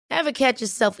Ever catch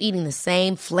yourself eating the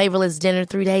same flavorless dinner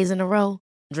 3 days in a row?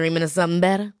 Dreaming of something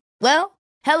better? Well,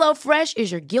 HelloFresh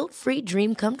is your guilt-free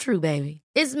dream come true, baby.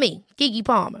 It's me, Keke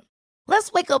Palmer.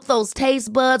 Let's wake up those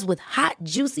taste buds with hot,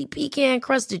 juicy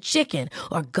pecan-crusted chicken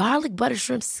or garlic butter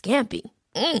shrimp scampi.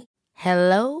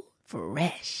 Hello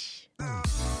Fresh.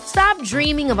 Stop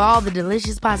dreaming of all the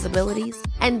delicious possibilities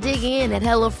and dig in at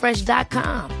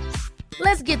HelloFresh.com.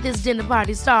 Let's get this dinner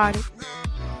party started.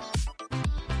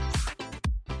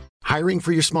 Hiring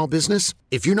for your small business?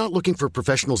 If you're not looking for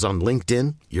professionals on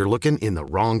LinkedIn, you're looking in the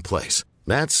wrong place.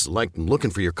 That's like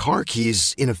looking for your car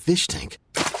keys in a fish tank.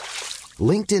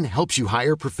 LinkedIn helps you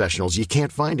hire professionals you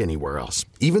can't find anywhere else,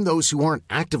 even those who aren't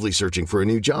actively searching for a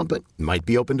new job but might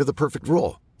be open to the perfect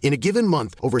role. In a given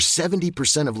month, over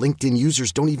 70% of LinkedIn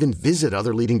users don't even visit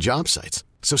other leading job sites.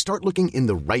 So start looking in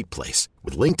the right place.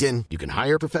 With LinkedIn, you can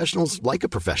hire professionals like a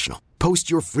professional.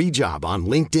 Post your free job on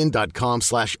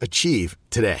linkedin.com/achieve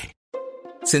today.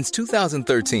 Since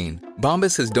 2013,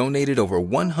 Bombas has donated over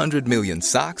 100 million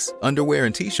socks, underwear,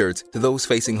 and T-shirts to those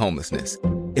facing homelessness.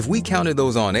 If we counted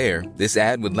those on air, this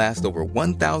ad would last over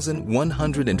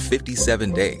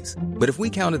 1,157 days. But if we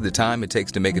counted the time it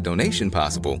takes to make a donation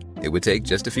possible, it would take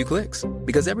just a few clicks.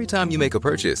 Because every time you make a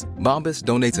purchase, Bombas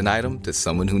donates an item to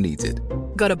someone who needs it.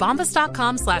 Go to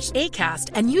bombas.com/ACAST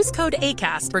and use code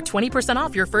ACAST for 20%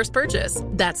 off your first purchase.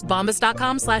 That's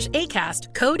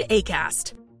bombas.com/ACAST, code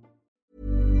ACAST.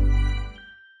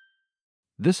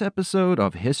 This episode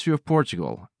of History of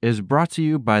Portugal is brought to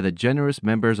you by the generous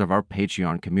members of our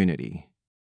Patreon community.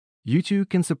 You too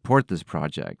can support this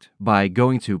project by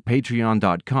going to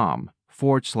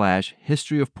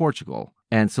patreon.com/History of Portugal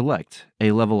and select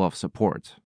a level of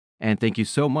support. And thank you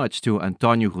so much to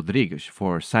Antonio Rodrigues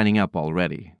for signing up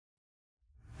already.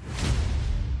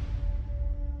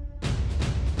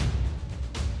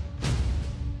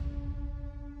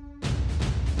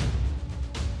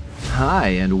 Hi,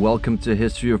 and welcome to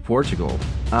History of Portugal.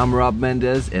 I'm Rob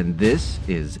Mendez, and this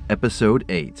is Episode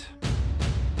 8.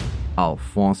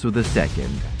 Alfonso II.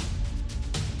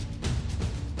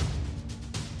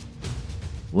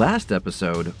 Last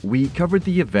episode, we covered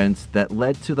the events that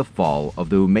led to the fall of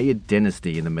the Umayyad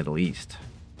dynasty in the Middle East,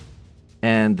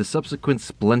 and the subsequent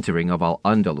splintering of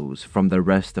Al-Andalus from the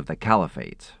rest of the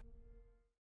Caliphate.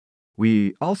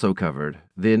 We also covered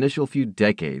the initial few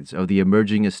decades of the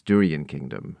emerging Asturian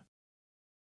kingdom,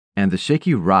 and the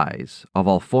shaky rise of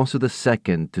Alfonso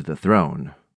II to the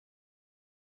throne.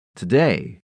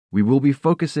 Today, we will be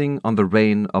focusing on the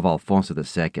reign of Alfonso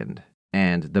II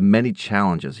and the many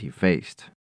challenges he faced.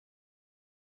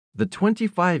 The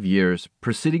 25 years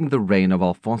preceding the reign of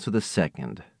Alfonso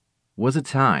II was a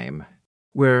time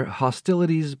where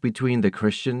hostilities between the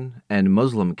Christian and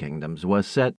Muslim kingdoms was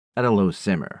set at a low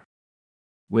simmer,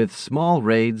 with small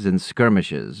raids and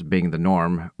skirmishes being the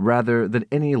norm rather than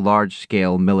any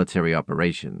large-scale military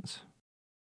operations.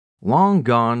 Long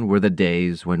gone were the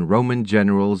days when Roman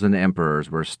generals and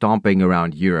emperors were stomping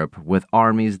around Europe with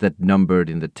armies that numbered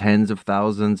in the tens of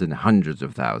thousands and hundreds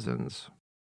of thousands.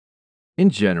 In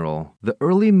general, the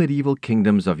early medieval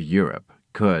kingdoms of Europe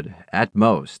could, at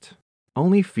most,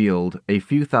 only field a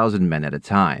few thousand men at a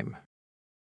time.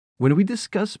 When we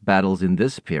discuss battles in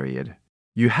this period,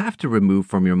 you have to remove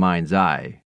from your mind's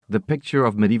eye the picture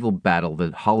of medieval battle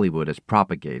that Hollywood has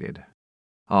propagated,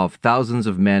 of thousands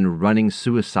of men running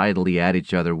suicidally at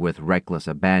each other with reckless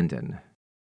abandon.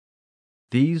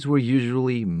 These were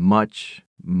usually much,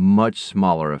 much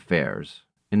smaller affairs,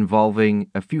 involving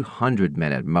a few hundred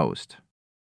men at most.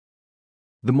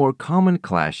 The more common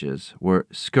clashes were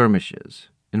skirmishes,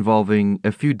 involving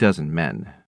a few dozen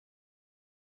men.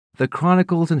 The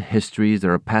chronicles and histories that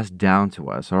are passed down to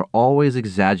us are always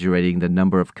exaggerating the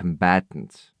number of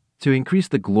combatants to increase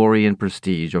the glory and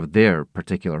prestige of their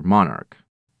particular monarch.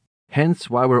 Hence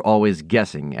why we're always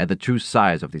guessing at the true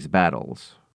size of these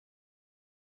battles.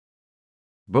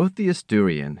 Both the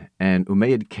Asturian and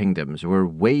Umayyad kingdoms were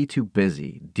way too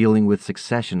busy dealing with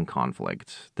succession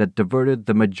conflicts that diverted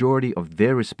the majority of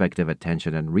their respective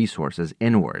attention and resources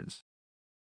inwards.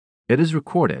 It is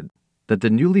recorded that the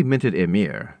newly minted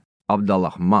emir, Abd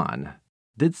al-Rahman,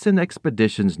 did send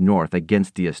expeditions north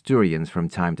against the Asturians from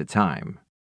time to time.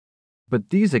 But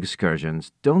these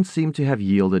excursions don't seem to have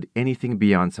yielded anything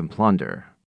beyond some plunder.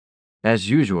 As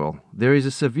usual, there is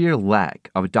a severe lack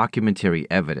of documentary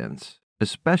evidence,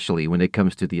 especially when it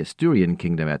comes to the Asturian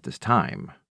kingdom at this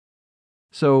time.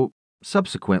 So,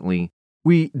 subsequently,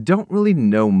 we don't really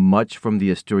know much from the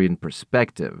Asturian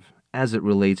perspective as it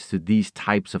relates to these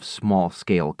types of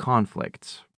small-scale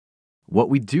conflicts. What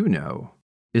we do know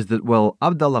is that while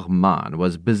Abd al-Rahman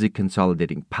was busy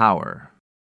consolidating power,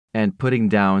 and putting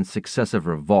down successive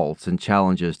revolts and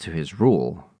challenges to his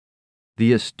rule,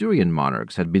 the Asturian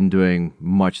monarchs had been doing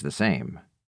much the same,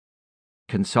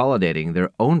 consolidating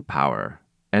their own power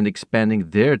and expanding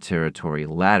their territory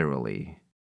laterally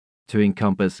to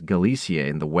encompass Galicia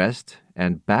in the west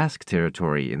and Basque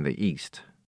territory in the east.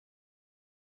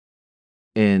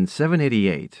 In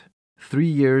 788, 3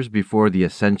 years before the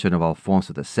ascension of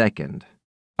Alfonso II,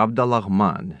 Abd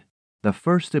al-Rahman, the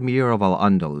first emir of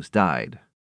Al-Andalus, died.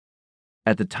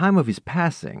 At the time of his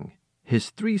passing, his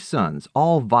 3 sons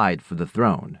all vied for the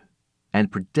throne,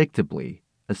 and predictably,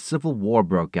 a civil war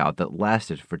broke out that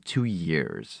lasted for 2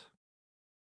 years.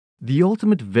 The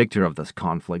ultimate victor of this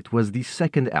conflict was the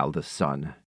second eldest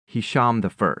son, Hisham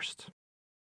I.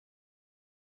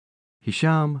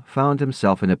 Hisham found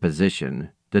himself in a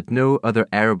position that no other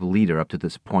Arab leader up to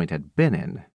this point had been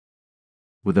in,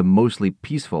 with a mostly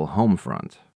peaceful home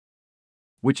front,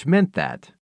 which meant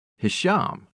that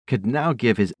Hisham could now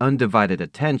give his undivided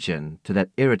attention to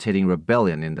that irritating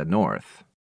rebellion in the north,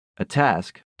 a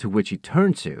task to which he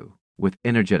turned to with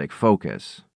energetic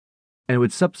focus, and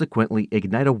would subsequently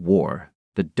ignite a war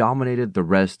that dominated the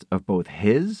rest of both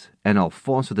his and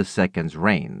Alfonso II's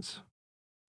reigns.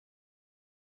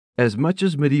 As much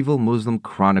as medieval Muslim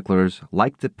chroniclers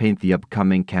like to paint the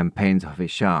upcoming campaigns of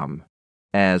Hisham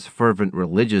as fervent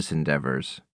religious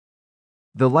endeavors,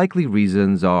 the likely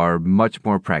reasons are much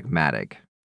more pragmatic,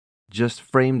 just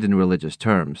framed in religious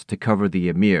terms to cover the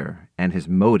emir and his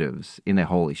motives in a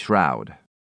holy shroud.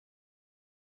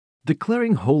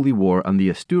 Declaring holy war on the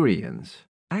Asturians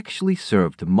actually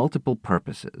served multiple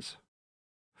purposes.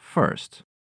 First,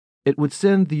 it would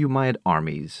send the Umayyad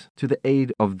armies to the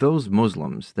aid of those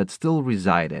Muslims that still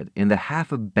resided in the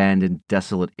half-abandoned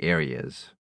desolate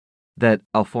areas that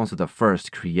Alfonso I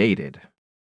created,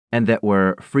 and that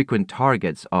were frequent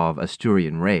targets of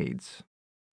Asturian raids.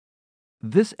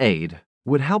 This aid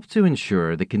would help to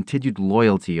ensure the continued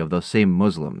loyalty of those same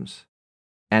Muslims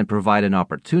and provide an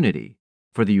opportunity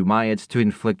for the Umayyads to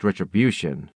inflict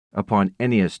retribution upon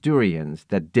any Asturians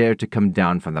that dared to come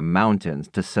down from the mountains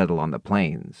to settle on the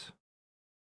plains.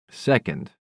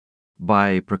 Second,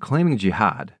 by proclaiming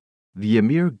jihad, the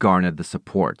emir garnered the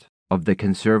support of the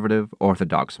conservative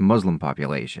Orthodox Muslim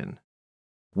population,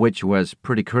 which was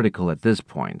pretty critical at this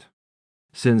point,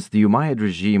 since the Umayyad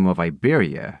regime of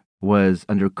Iberia was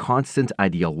under constant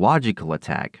ideological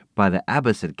attack by the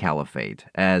Abbasid Caliphate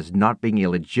as not being a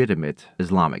legitimate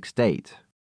Islamic state.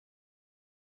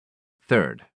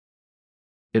 Third,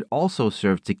 it also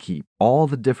served to keep all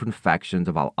the different factions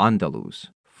of Al-Andalus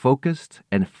focused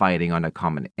and fighting on a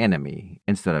common enemy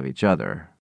instead of each other.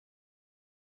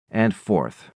 And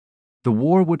fourth, the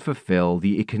war would fulfill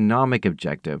the economic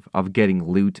objective of getting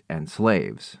loot and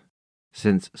slaves,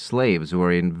 since slaves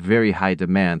were in very high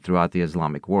demand throughout the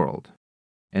Islamic world,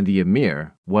 and the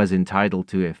emir was entitled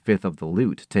to a fifth of the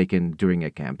loot taken during a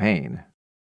campaign.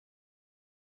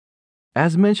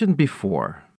 As mentioned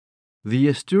before, the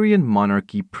Asturian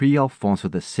monarchy pre-Alfonso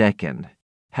II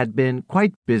had been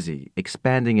quite busy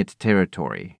expanding its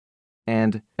territory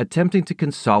and attempting to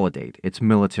consolidate its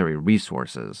military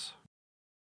resources.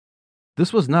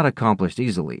 This was not accomplished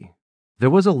easily. There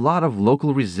was a lot of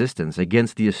local resistance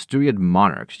against the Asturian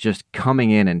monarchs just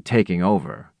coming in and taking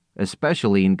over,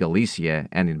 especially in Galicia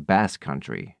and in Basque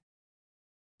country.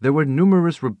 There were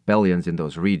numerous rebellions in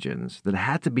those regions that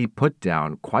had to be put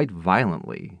down quite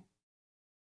violently.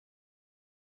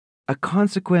 A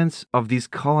consequence of these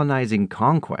colonizing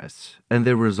conquests and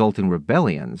their resulting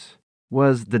rebellions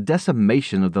was the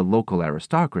decimation of the local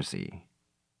aristocracy.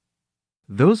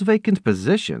 Those vacant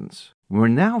positions were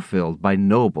now filled by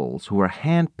nobles who were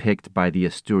handpicked by the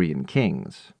Asturian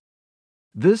kings.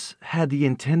 This had the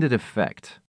intended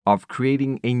effect of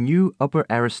creating a new upper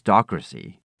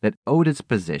aristocracy that owed its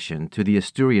position to the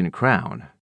Asturian crown,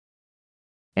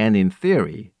 and in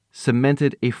theory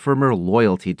cemented a firmer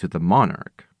loyalty to the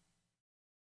monarch.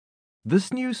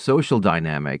 This new social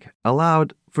dynamic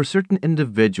allowed for certain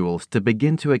individuals to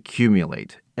begin to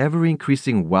accumulate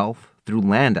ever-increasing wealth through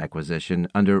land acquisition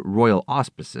under royal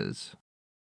auspices.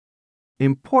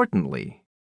 Importantly,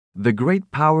 the great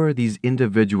power these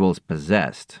individuals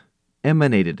possessed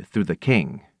emanated through the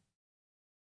king.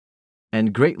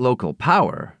 And great local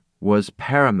power was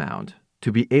paramount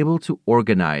to be able to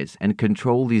organize and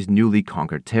control these newly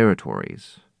conquered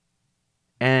territories.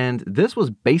 And this was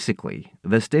basically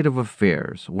the state of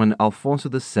affairs when Alfonso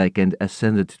II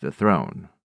ascended to the throne.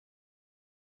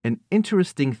 An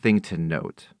interesting thing to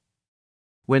note: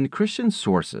 when Christian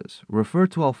sources refer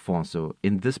to Alfonso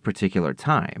in this particular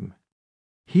time,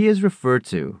 he is referred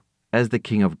to as the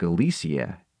King of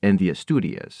Galicia and the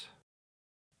Asturias.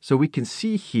 So we can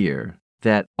see here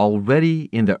that already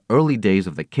in the early days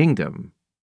of the kingdom,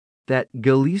 that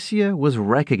Galicia was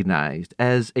recognized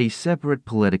as a separate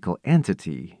political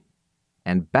entity,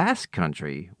 and Basque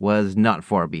Country was not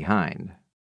far behind.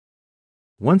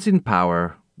 Once in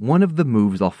power, one of the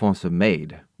moves Alfonso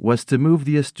made was to move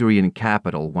the Asturian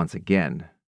capital once again,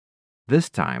 this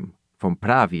time from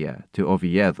Pravia to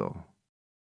Oviedo.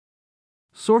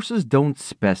 Sources don't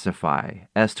specify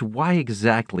as to why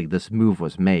exactly this move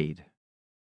was made,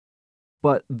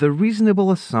 but the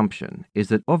reasonable assumption is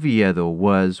that Oviedo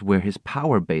was where his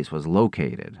power base was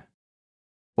located,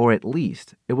 or at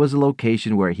least it was a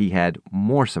location where he had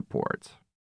more support.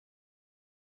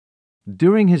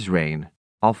 During his reign,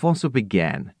 Alfonso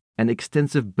began an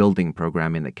extensive building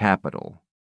program in the capital,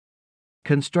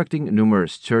 constructing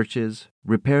numerous churches,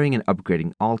 repairing and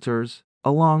upgrading altars,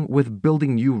 along with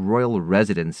building new royal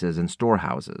residences and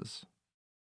storehouses.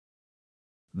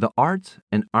 The art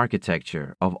and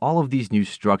architecture of all of these new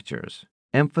structures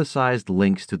emphasized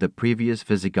links to the previous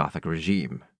Visigothic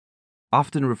regime,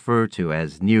 often referred to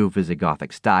as New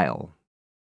Visigothic style.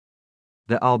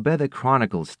 The Albeda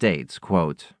Chronicle states,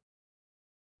 quote,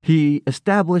 "He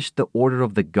established the order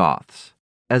of the Goths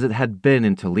as it had been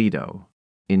in Toledo,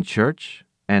 in church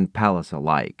and palace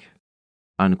alike."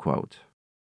 Unquote.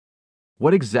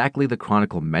 What exactly the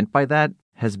Chronicle meant by that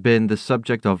has been the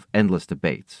subject of endless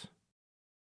debates.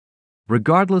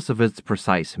 Regardless of its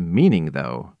precise meaning,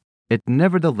 though, it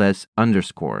nevertheless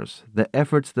underscores the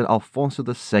efforts that Alfonso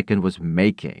II was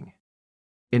making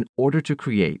in order to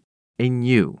create a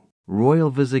new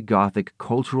Royal Visigothic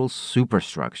cultural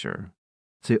superstructure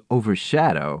to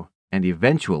overshadow and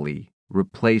eventually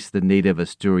replace the native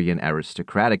Asturian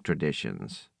aristocratic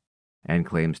traditions and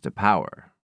claims to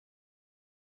power.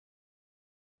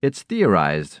 It's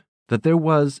theorized that there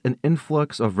was an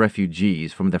influx of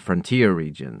refugees from the frontier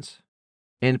regions,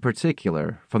 in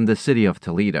particular from the city of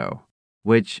Toledo,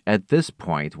 which at this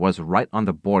point was right on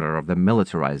the border of the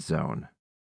militarized zone.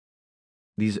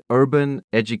 These urban,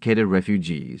 educated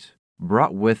refugees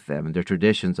brought with them their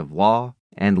traditions of law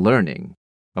and learning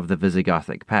of the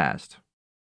Visigothic past,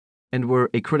 and were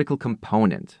a critical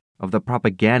component of the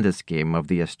propaganda scheme of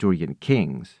the Asturian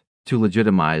kings to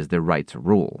legitimize their right to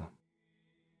rule.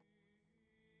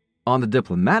 On the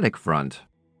diplomatic front,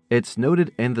 it's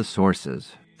noted in the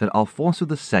sources that Alfonso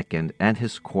II and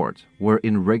his court were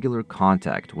in regular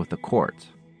contact with the court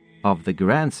of the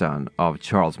grandson of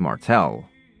Charles Martel,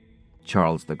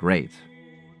 Charles the Great,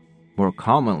 more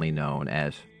commonly known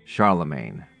as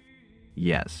Charlemagne.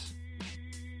 Yes,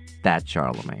 that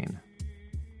Charlemagne.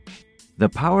 The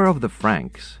power of the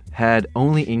Franks had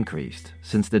only increased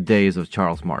since the days of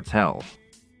Charles Martel.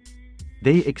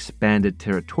 They expanded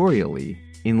territorially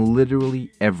in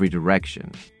literally every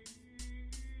direction.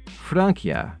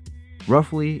 Francia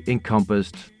roughly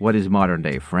encompassed what is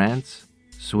modern-day France,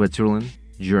 Switzerland,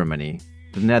 Germany,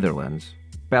 the Netherlands,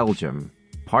 Belgium,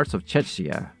 parts of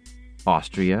Czechia,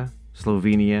 Austria,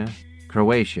 Slovenia,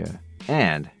 Croatia,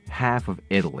 and half of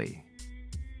Italy.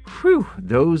 Whew,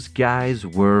 those guys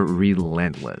were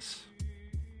relentless.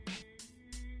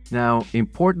 Now,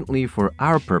 importantly for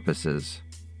our purposes,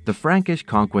 the Frankish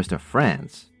conquest of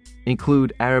France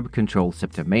include Arab-controlled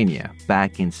Septimania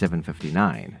back in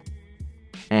 759,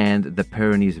 and the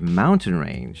Pyrenees mountain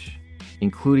range,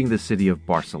 including the city of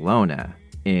Barcelona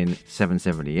in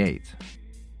 778.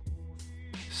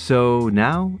 So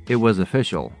now it was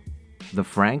official. The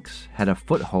Franks had a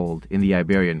foothold in the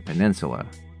Iberian Peninsula.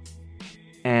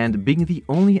 And being the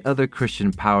only other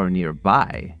Christian power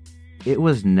nearby, it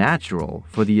was natural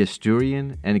for the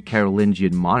Asturian and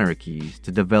Carolingian monarchies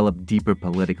to develop deeper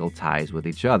political ties with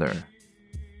each other.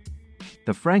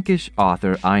 The Frankish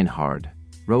author Einhard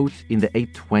wrote in the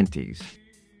 820s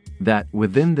that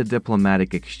within the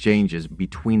diplomatic exchanges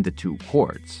between the two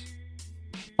courts,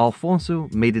 Alfonso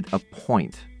made it a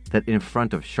point that in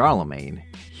front of Charlemagne,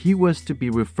 he was to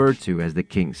be referred to as the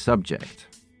king's subject.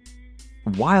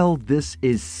 While this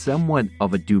is somewhat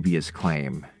of a dubious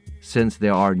claim, since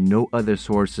there are no other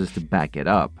sources to back it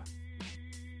up,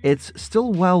 it's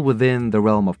still well within the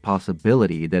realm of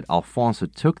possibility that Alfonso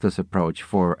took this approach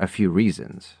for a few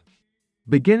reasons.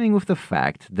 Beginning with the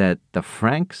fact that the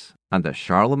Franks under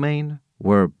Charlemagne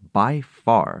were by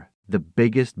far the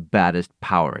biggest, baddest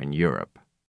power in Europe.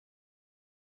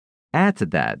 Add to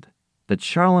that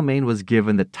Charlemagne was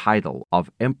given the title of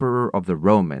Emperor of the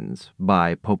Romans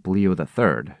by Pope Leo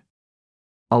III,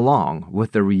 along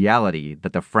with the reality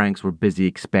that the Franks were busy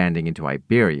expanding into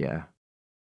Iberia.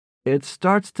 It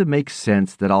starts to make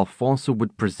sense that Alfonso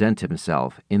would present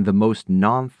himself in the most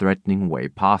non-threatening way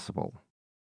possible.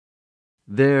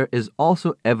 There is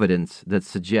also evidence that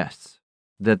suggests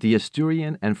that the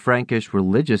Asturian and Frankish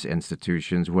religious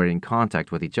institutions were in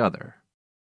contact with each other.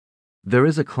 There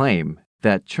is a claim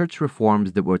that church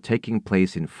reforms that were taking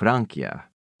place in Francia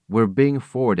were being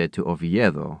forwarded to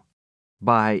Oviedo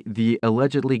by the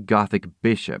allegedly Gothic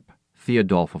bishop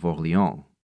Theodulf of Orleans.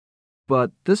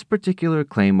 But this particular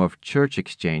claim of church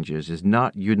exchanges is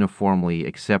not uniformly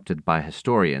accepted by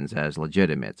historians as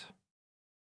legitimate.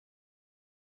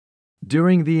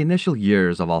 During the initial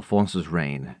years of Alfonso's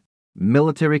reign,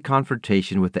 military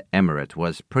confrontation with the emirate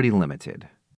was pretty limited.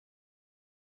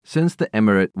 Since the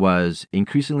emirate was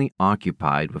increasingly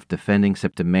occupied with defending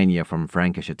Septimania from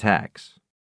Frankish attacks,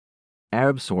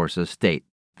 Arab sources state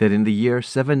that in the year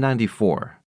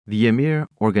 794, the emir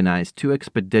organized 2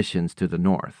 expeditions to the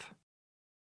north.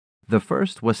 The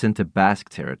first was sent to Basque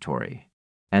territory,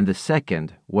 and the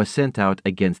second was sent out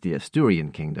against the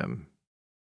Asturian kingdom.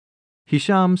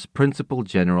 Hisham's principal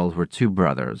generals were 2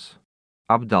 brothers,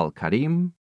 Abd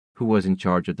al-Karim, who was in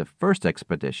charge of the first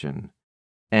expedition,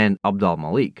 and Abd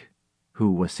al-Malik,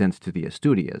 who was sent to the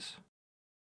Asturias.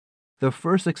 The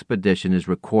first expedition is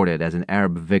recorded as an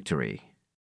Arab victory.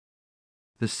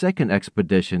 The second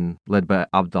expedition, led by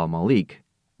Abd al-Malik,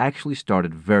 actually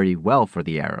started very well for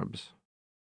the Arabs.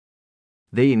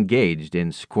 They engaged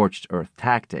in scorched earth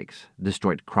tactics,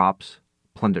 destroyed crops,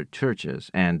 plundered churches,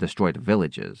 and destroyed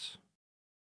villages.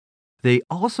 They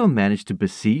also managed to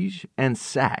besiege and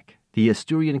sack the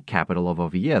Asturian capital of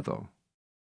Oviedo.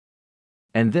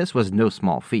 And this was no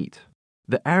small feat.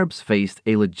 The Arabs faced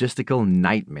a logistical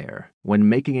nightmare when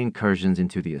making incursions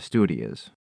into the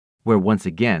Asturias, where once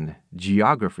again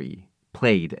geography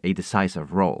played a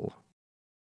decisive role.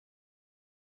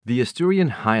 The Asturian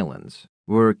highlands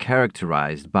were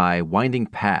characterized by winding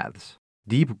paths,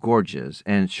 deep gorges,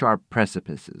 and sharp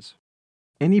precipices.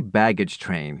 Any baggage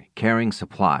train carrying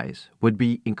supplies would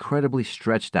be incredibly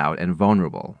stretched out and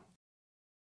vulnerable.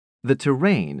 The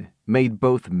terrain made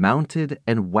both mounted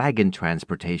and wagon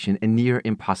transportation a near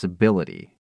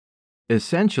impossibility,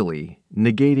 essentially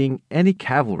negating any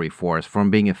cavalry force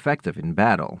from being effective in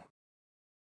battle.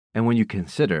 And when you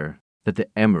consider that the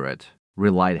emirate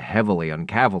relied heavily on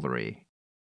cavalry,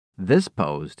 this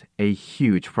posed a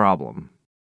huge problem.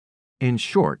 In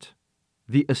short,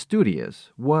 the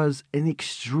Asturias was an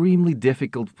extremely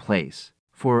difficult place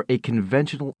for a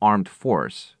conventional armed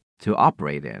force to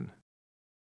operate in,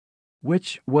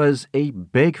 which was a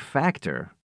big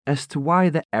factor as to why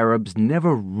the Arabs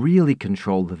never really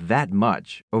controlled that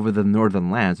much over the northern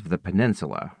lands of the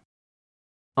peninsula.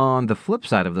 On the flip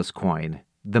side of this coin,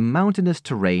 the mountainous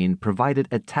terrain provided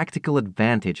a tactical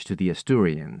advantage to the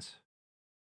Asturians.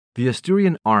 The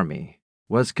Asturian army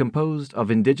was composed of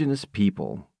indigenous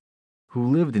people who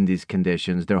lived in these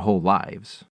conditions their whole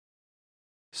lives.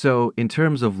 So, in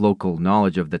terms of local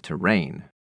knowledge of the terrain,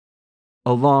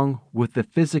 along with the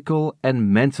physical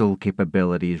and mental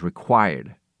capabilities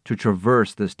required to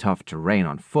traverse this tough terrain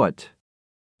on foot,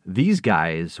 these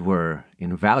guys were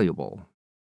invaluable.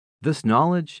 This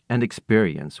knowledge and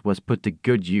experience was put to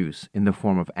good use in the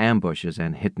form of ambushes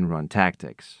and hit-and-run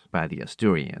tactics by the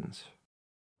Asturians.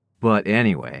 But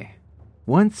anyway,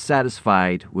 once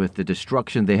satisfied with the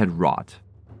destruction they had wrought,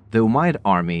 the Umayyad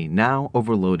army, now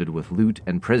overloaded with loot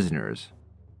and prisoners,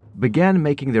 began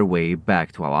making their way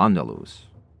back to Al-Andalus.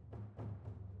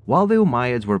 While the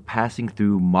Umayyads were passing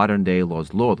through modern-day Los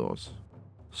Lodos,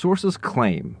 sources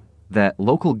claim that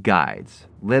local guides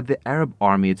led the Arab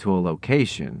army to a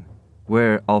location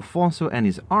where Alfonso and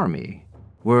his army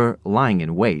were lying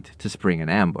in wait to spring an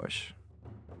ambush.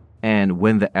 And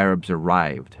when the Arabs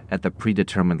arrived at the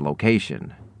predetermined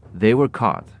location, they were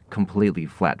caught completely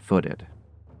flat-footed.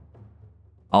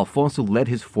 Alfonso led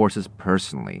his forces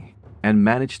personally and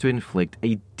managed to inflict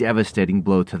a devastating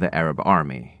blow to the Arab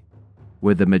army,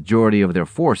 where the majority of their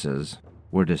forces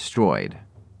were destroyed,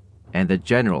 and the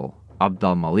general Abd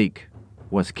al-Malik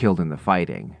was killed in the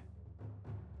fighting.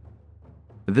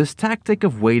 This tactic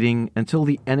of waiting until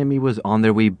the enemy was on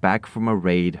their way back from a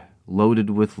raid loaded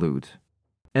with loot,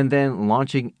 and then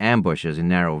launching ambushes in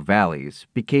narrow valleys,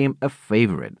 became a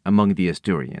favorite among the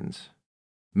Asturians,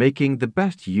 making the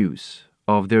best use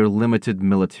of their limited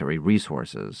military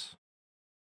resources.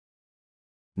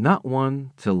 Not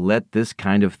one to let this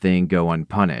kind of thing go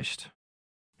unpunished,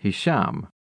 Hisham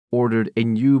ordered a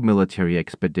new military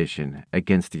expedition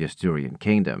against the Asturian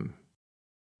kingdom.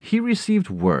 He received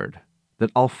word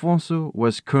that Alfonso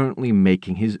was currently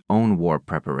making his own war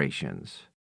preparations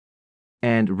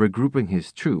and regrouping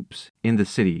his troops in the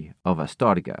city of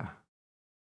Astorga.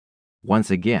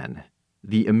 Once again,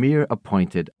 the emir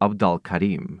appointed Abd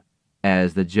al-Karim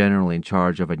as the general in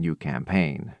charge of a new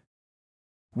campaign.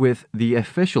 with the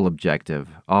official objective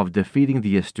of defeating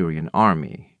the Asturian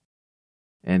army,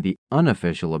 and the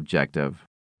unofficial objective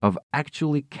of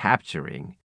actually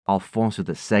capturing Alfonso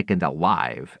II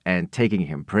alive and taking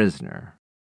him prisoner.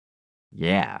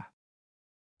 Yeah,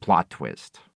 plot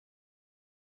twist.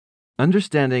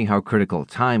 Understanding how critical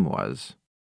time was,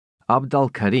 Abd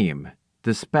al-Karim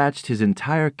dispatched his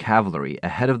entire cavalry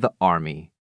ahead of the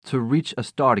army to reach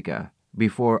Astorga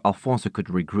before Alfonso could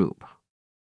regroup.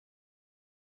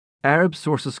 Arab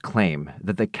sources claim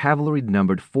that the cavalry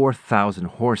numbered 4,000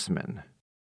 horsemen.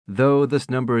 Though this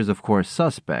number is of course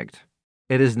suspect,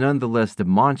 it is nonetheless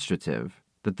demonstrative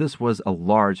that this was a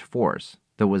large force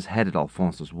that was headed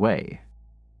Alfonso's way.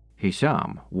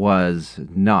 Hisham was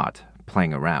not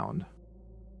playing around.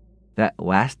 That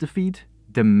last defeat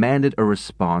demanded a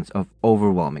response of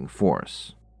overwhelming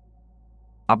force.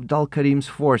 Abd al-Karim's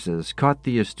forces caught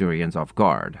the Asturians off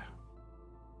guard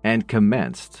and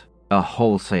commenced a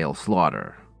wholesale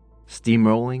slaughter,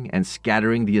 steamrolling and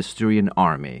scattering the Asturian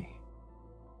army.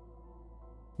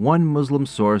 One Muslim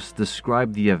source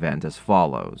described the event as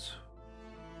follows,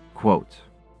 quote,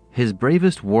 "His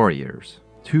bravest warriors,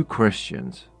 2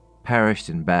 Christians, perished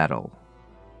in battle,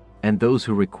 and those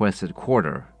who requested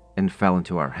quarter and fell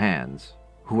into our hands,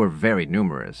 who were very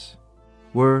numerous,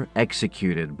 were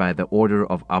executed by the order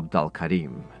of Abd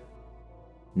al-Karim.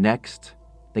 Next,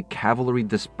 the cavalry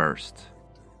dispersed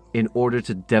in order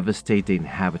to devastate the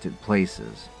inhabited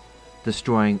places,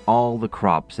 destroying all the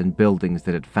crops and buildings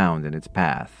that it found in its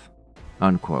path."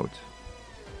 Unquote.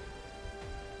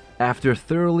 After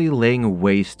thoroughly laying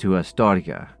waste to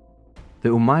Astorga, the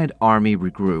Umayyad army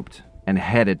regrouped and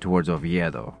headed towards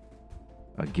Oviedo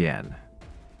again.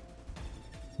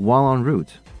 While en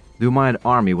route, the Umayyad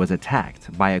army was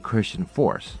attacked by a Christian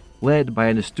force led by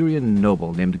an Asturian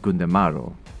noble named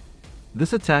Gundemaro.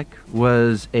 This attack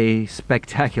was a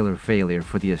spectacular failure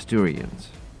for the Asturians,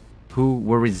 who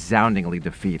were resoundingly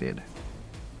defeated,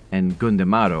 and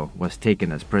Gundemaro was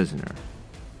taken as prisoner.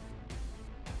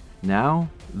 Now,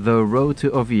 the road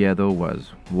to Oviedo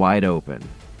was wide open,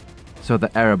 so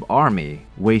the Arab army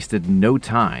wasted no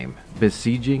time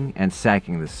besieging and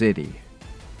sacking the city.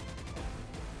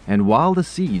 And while the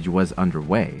siege was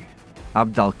underway,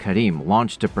 Abd al-Karim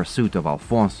launched a pursuit of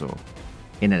Alfonso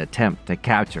in an attempt to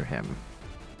capture him,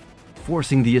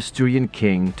 forcing the Asturian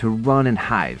king to run and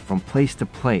hide from place to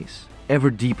place, ever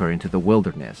deeper into the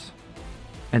wilderness,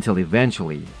 until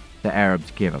eventually the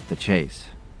Arabs gave up the chase.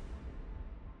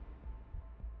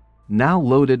 Now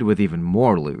loaded with even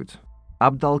more loot,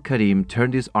 Abd al-Karim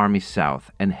turned his army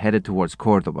south and headed towards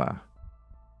Cordoba,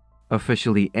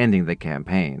 officially ending the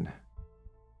campaign.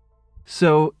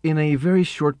 So, in a very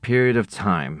short period of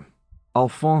time,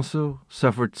 Alfonso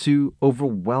suffered 2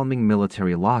 overwhelming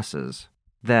military losses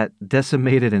that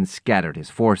decimated and scattered his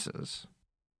forces.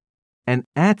 And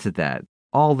add to that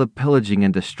all the pillaging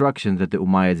and destruction that the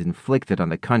Umayyads inflicted on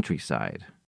the countryside.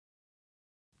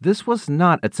 This was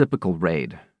not a typical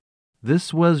raid.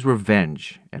 This was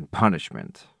revenge and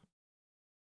punishment.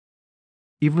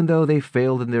 Even though they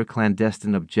failed in their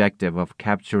clandestine objective of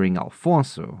capturing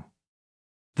Alfonso,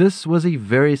 this was a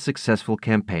very successful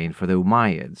campaign for the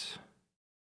Umayyads.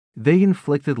 They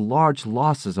inflicted large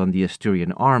losses on the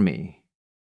Asturian army.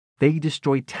 They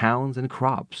destroyed towns and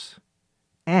crops,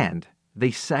 and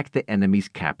they sacked the enemy's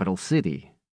capital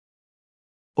city.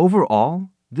 Overall,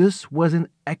 this was an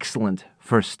excellent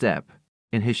first step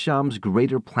in Hisham's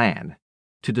greater plan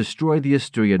to destroy the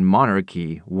Asturian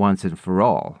monarchy once and for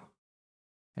all,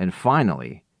 and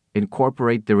finally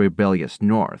incorporate the rebellious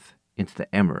north into the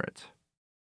emirate.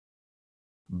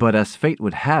 But as fate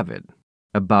would have it,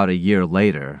 about a year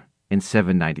later, in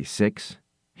 796,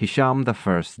 Hisham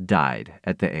I died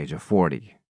at the age of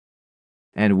 40.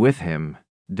 And with him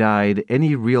died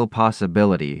any real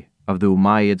possibility of the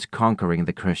Umayyads conquering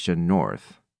the Christian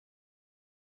north.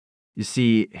 You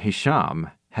see, Hisham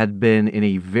had been in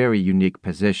a very unique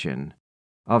position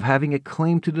of having a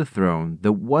claim to the throne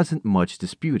that wasn't much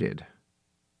disputed.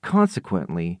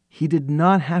 Consequently, he did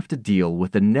not have to deal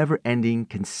with the never-ending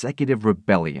consecutive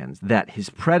rebellions that his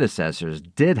predecessors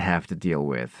did have to deal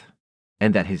with,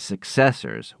 and that his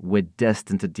successors were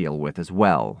destined to deal with as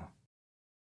well.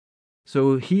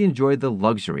 So he enjoyed the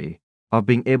luxury of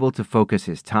being able to focus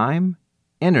his time,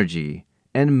 energy,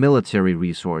 and military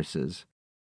resources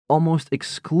almost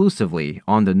exclusively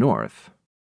on the north.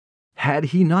 Had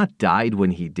he not died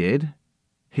when he did,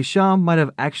 Hisham might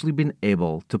have actually been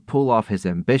able to pull off his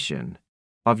ambition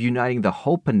of uniting the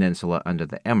whole peninsula under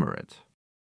the emirate.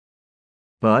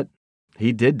 But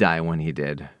he did die when he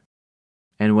did.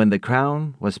 And when the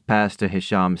crown was passed to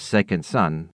Hisham's second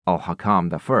son,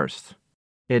 Al-Hakam I,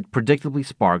 It predictably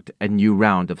sparked a new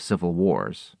round of civil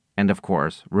wars, and of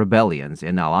course, rebellions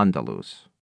in Al-Andalus.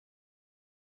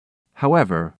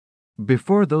 However,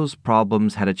 before those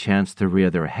problems had a chance to rear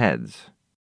their heads,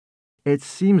 it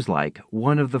seems like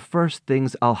one of the first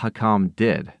things Al-Hakam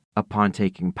did upon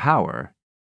taking power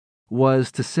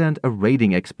was to send a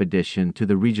raiding expedition to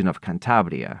the region of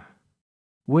Cantabria,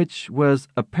 which was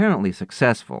apparently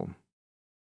successful.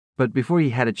 But before he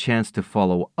had a chance to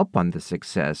follow up on this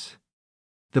success,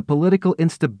 the political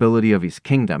instability of his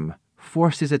kingdom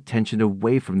forced his attention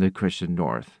away from the Christian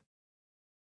north,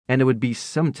 and it would be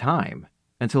some time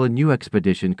until a new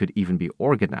expedition could even be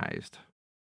organized.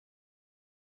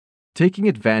 Taking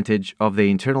advantage of the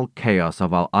internal chaos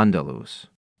of Al-Andalus,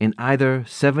 in either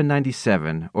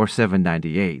 797 or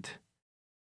 798,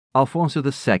 Alfonso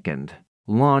II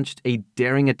launched a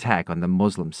daring attack on the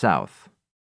Muslim south,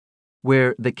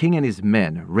 where the king and his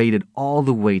men raided all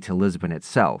the way to Lisbon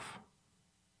itself.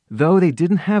 Though they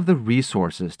didn't have the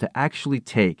resources to actually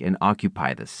take and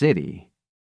occupy the city,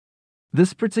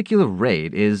 this particular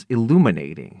raid is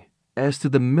illuminating as to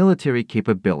the military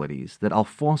capabilities that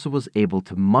Alfonso was able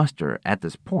to muster at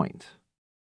this point.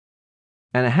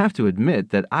 And I have to admit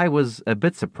that I was a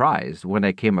bit surprised when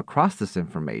I came across this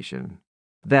information,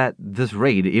 that this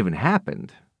raid even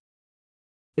happened.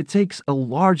 It takes a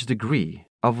large degree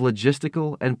of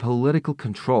logistical and political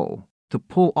control to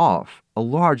pull off a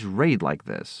large raid like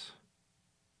this,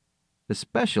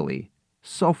 especially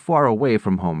so far away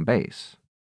from home base.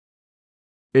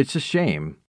 It's a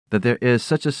shame that there is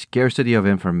such a scarcity of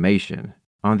information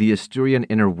on the Asturian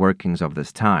inner workings of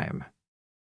this time,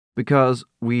 because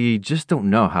we just don't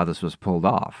know how this was pulled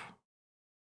off.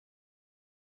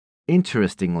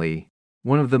 Interestingly,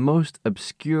 one of the most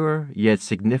obscure yet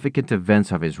significant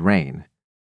events of his reign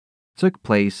took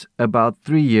place about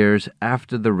 3 years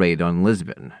after the raid on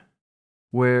Lisbon,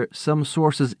 where some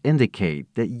sources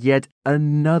indicate that yet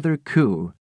another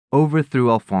coup overthrew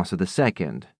Alfonso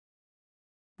II,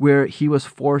 where he was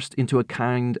forced into a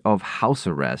kind of house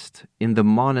arrest in the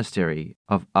monastery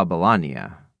of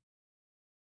Abelania.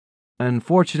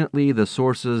 Unfortunately, the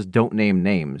sources don't name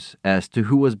names as to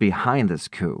who was behind this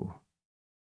coup,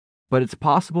 but it's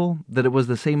possible that it was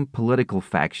the same political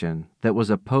faction that was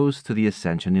opposed to the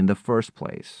ascension in the first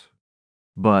place.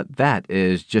 But that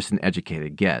is just an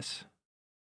educated guess.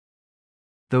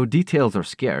 Though details are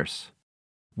scarce,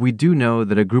 we do know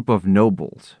that a group of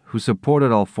nobles who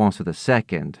supported Alfonso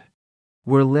II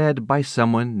were led by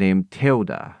someone named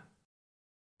Teuda.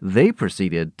 They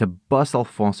proceeded to bust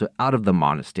Alfonso out of the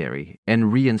monastery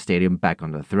and reinstate him back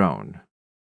on the throne.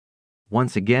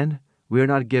 Once again, we are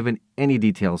not given any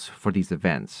details for these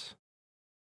events.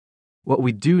 What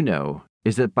we do know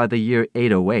is that by the year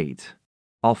 808,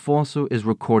 Alfonso is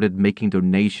recorded making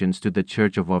donations to the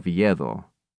Church of Oviedo,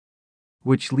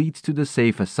 which leads to the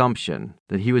safe assumption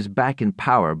that he was back in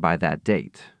power by that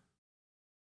date.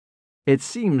 It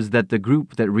seems that the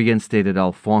group that reinstated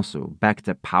Alfonso back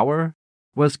to power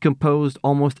was composed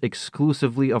almost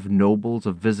exclusively of nobles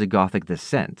of Visigothic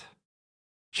descent.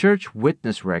 Church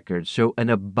witness records show an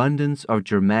abundance of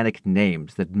Germanic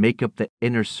names that make up the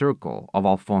inner circle of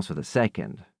Alfonso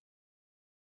II,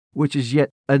 which is yet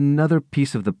another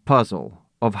piece of the puzzle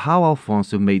of how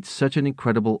Alfonso made such an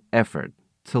incredible effort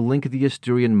to link the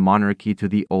Asturian monarchy to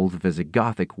the old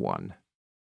Visigothic one.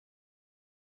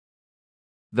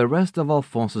 The rest of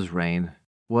Alfonso's reign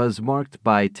was marked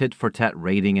by tit-for-tat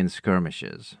raiding and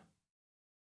skirmishes.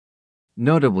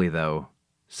 Notably, though,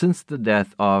 since the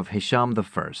death of Hisham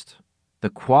I, the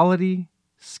quality,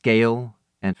 scale,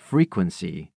 and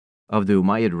frequency of the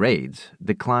Umayyad raids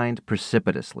declined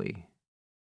precipitously.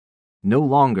 No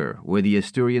longer were the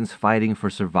Asturians fighting for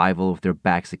survival with their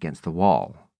backs against the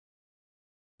wall.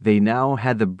 They now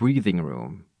had the breathing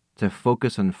room to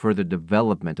focus on further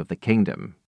development of the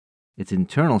kingdom, its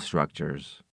internal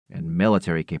structures, and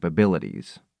military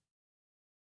capabilities.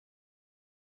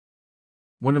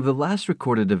 One of the last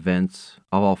recorded events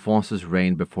of Alfonso's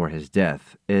reign before his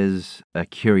death is a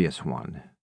curious one.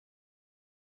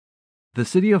 The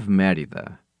city of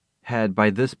Mérida had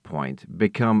by this point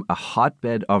become a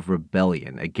hotbed of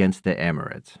rebellion against the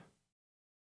emirate,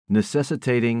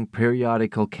 necessitating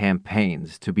periodical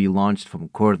campaigns to be launched from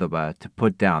Córdoba to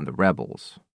put down the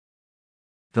rebels.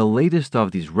 The latest of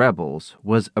these rebels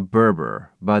was a Berber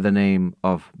by the name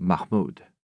of Mahmud.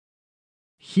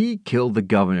 He killed the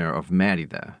governor of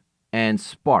Mérida and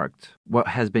sparked what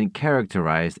has been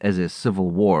characterized as a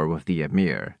civil war with the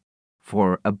emir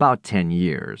for about 10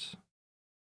 years.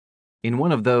 In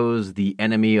one of those the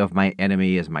enemy of my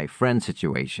enemy is my friend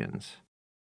situations,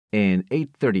 in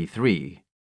 833,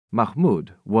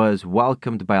 Mahmud was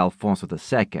welcomed by Alfonso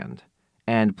II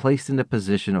and placed in a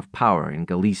position of power in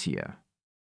Galicia.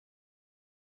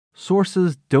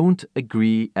 Sources don't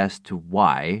agree as to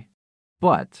why,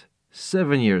 but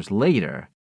 7 years later,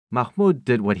 Mahmud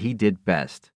did what he did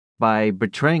best by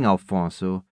betraying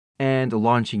Alfonso and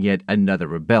launching yet another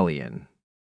rebellion,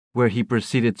 where he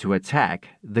proceeded to attack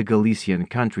the Galician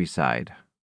countryside.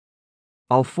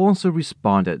 Alfonso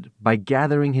responded by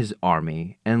gathering his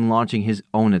army and launching his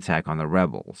own attack on the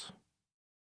rebels.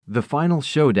 The final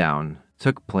showdown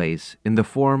took place in the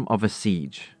form of a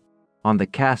siege on the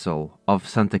castle of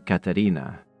Santa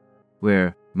Catarina,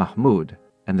 where Mahmud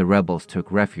and the rebels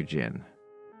took refuge in.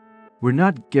 We're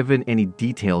not given any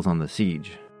details on the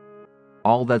siege.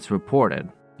 All that's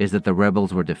reported is that the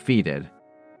rebels were defeated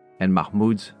and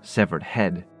Mahmud's severed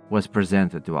head was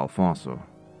presented to Alfonso.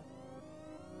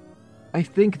 I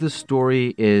think the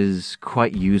story is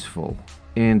quite useful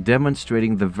in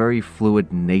demonstrating the very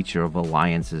fluid nature of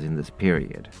alliances in this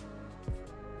period,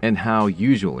 and how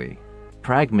usually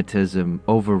pragmatism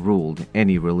overruled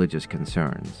any religious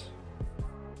concerns.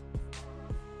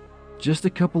 Just a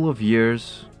couple of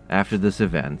years after this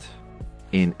event,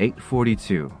 in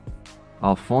 842,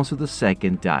 Alfonso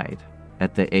II died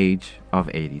at the age of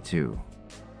 82,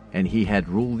 and he had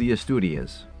ruled the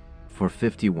Asturias for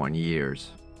 51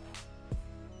 years.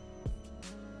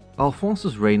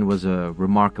 Alfonso's reign was a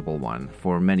remarkable one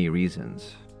for many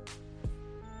reasons.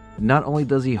 Not only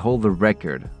does he hold the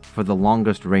record for the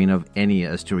longest reign of any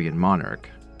Asturian monarch,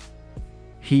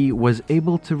 he was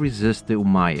able to resist the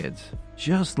Umayyads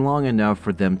just long enough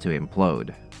for them to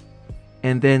implode,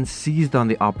 and then seized on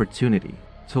the opportunity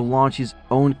to launch his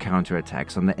own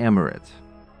counterattacks on the Emirate.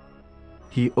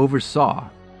 He oversaw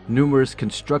numerous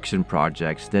construction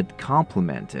projects that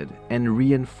complemented and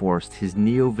reinforced his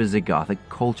Neo-Visigothic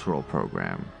cultural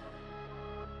program.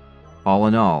 All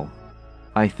in all,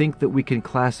 I think that we can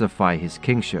classify his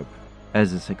kingship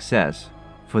as a success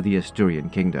for the Asturian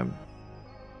kingdom.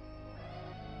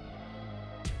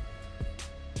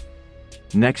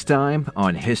 Next time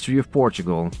on History of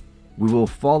Portugal, we will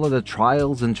follow the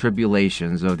trials and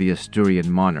tribulations of the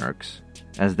Asturian monarchs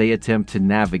as they attempt to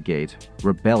navigate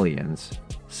rebellions,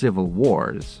 civil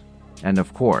wars, and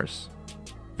of course,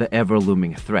 the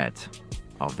ever-looming threat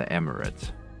of the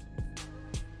Emirate.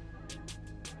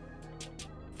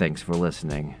 Thanks for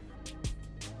listening.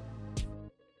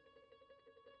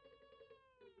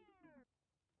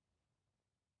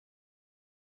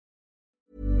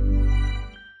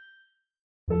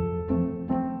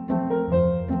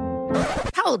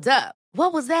 Hold up.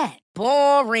 What was that?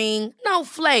 Boring. No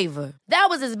flavor. That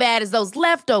was as bad as those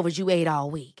leftovers you ate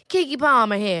all week. Keke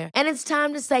Palmer here, and it's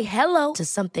time to say hello to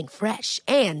something fresh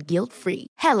and guilt-free.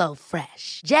 Hello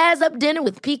Fresh. Jazz up dinner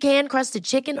with pecan-crusted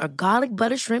chicken or garlic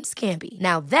butter shrimp scampi.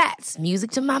 Now that's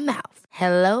music to my mouth.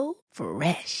 Hello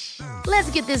Fresh.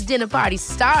 Let's get this dinner party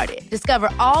started. Discover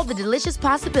all the delicious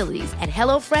possibilities at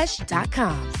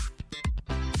HelloFresh.com.